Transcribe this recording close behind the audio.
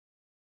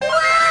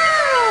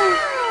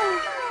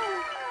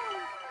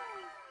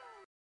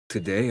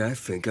Today, I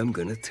think I'm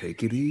gonna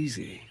take it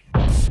easy.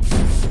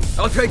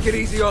 I'll take it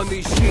easy on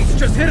these sheets.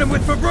 Just hit them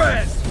with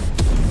Febreze!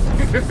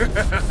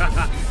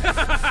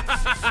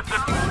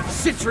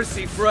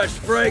 Citrusy, fresh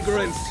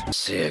fragrance.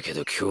 せやけ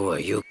ど今日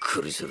はゆっ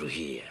くりする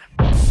日や。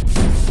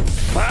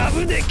パ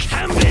ブで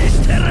勘弁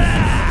した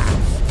ら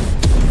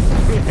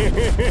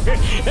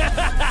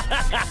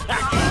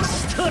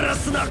ストロ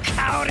スの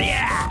香り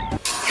や。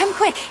Come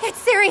quick,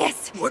 it's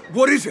serious.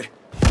 What is it?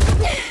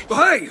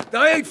 Hey,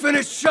 I ain't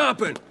finished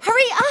shopping.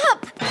 Hurry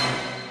up.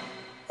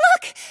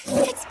 Look,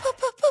 it's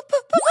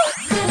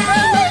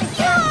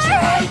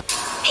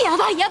や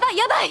ばいやばい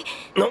やばい。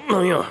な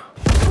んや。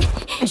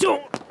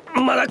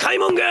まだ買い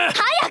物が。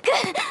早く。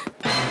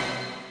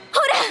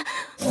ほら。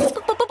プ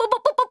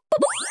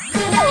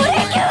リ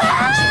キュア。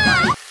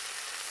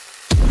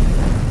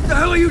What the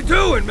hell are you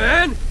doing,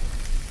 man?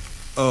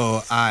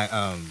 Oh,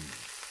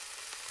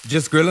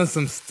 just grilling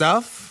some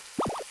stuff.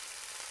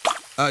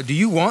 Do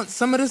you want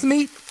some of this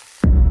meat?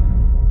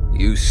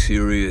 You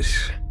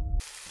serious?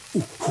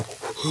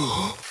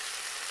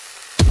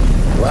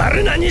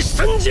 我何し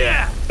たんじ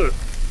ゃ。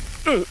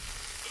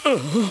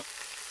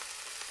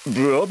バ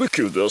ーベ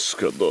キューです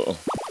けど。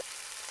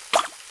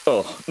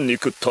あ、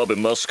肉食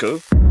べますか？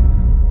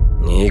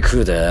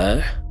肉だ。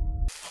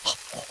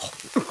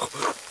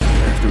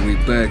After we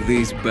bag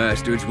these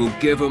bastards, we'll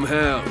give them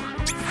hell.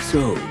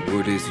 So,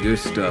 word is your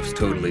stuff's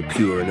totally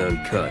pure and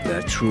uncut,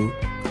 that true?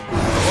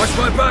 Watch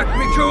my back,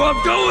 Miku,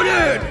 I'm going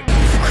in!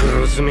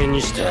 袋詰め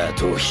にした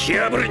後、火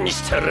あぶりに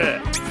した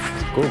ら。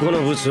ここ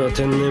の物は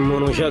天然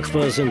物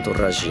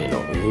 100% らしいの。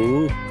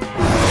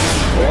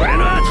俺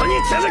の後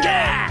に続け！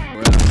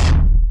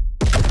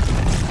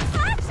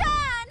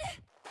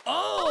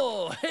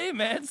 Oh, hey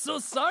man, so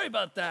sorry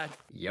about that.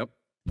 Yep.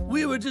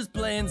 We were just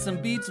playing some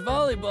beach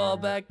volleyball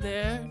back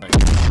there.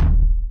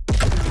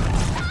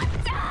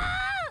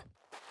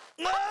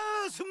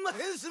 すんまへ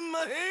んすんま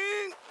へん。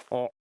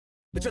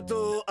ちょっ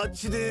とあっ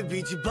ちで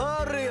ビーチ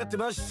バレーやって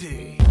まし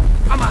て。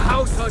I'm a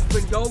house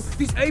husband, yo.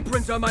 These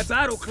aprons are my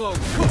battle clothes.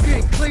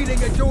 Cooking,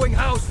 cleaning, and doing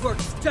housework.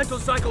 Gentle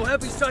cycle,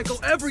 heavy cycle,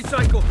 every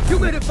cycle.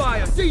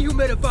 Humidifier,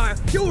 dehumidifier,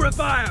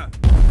 purifier.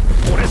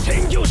 俺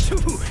専業主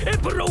婦エ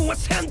プロンは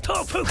戦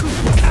闘服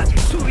家事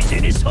水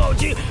事に掃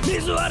除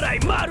水洗い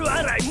丸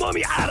洗いも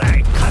み洗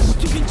い加湿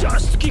器除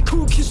湿器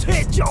空気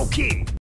清浄機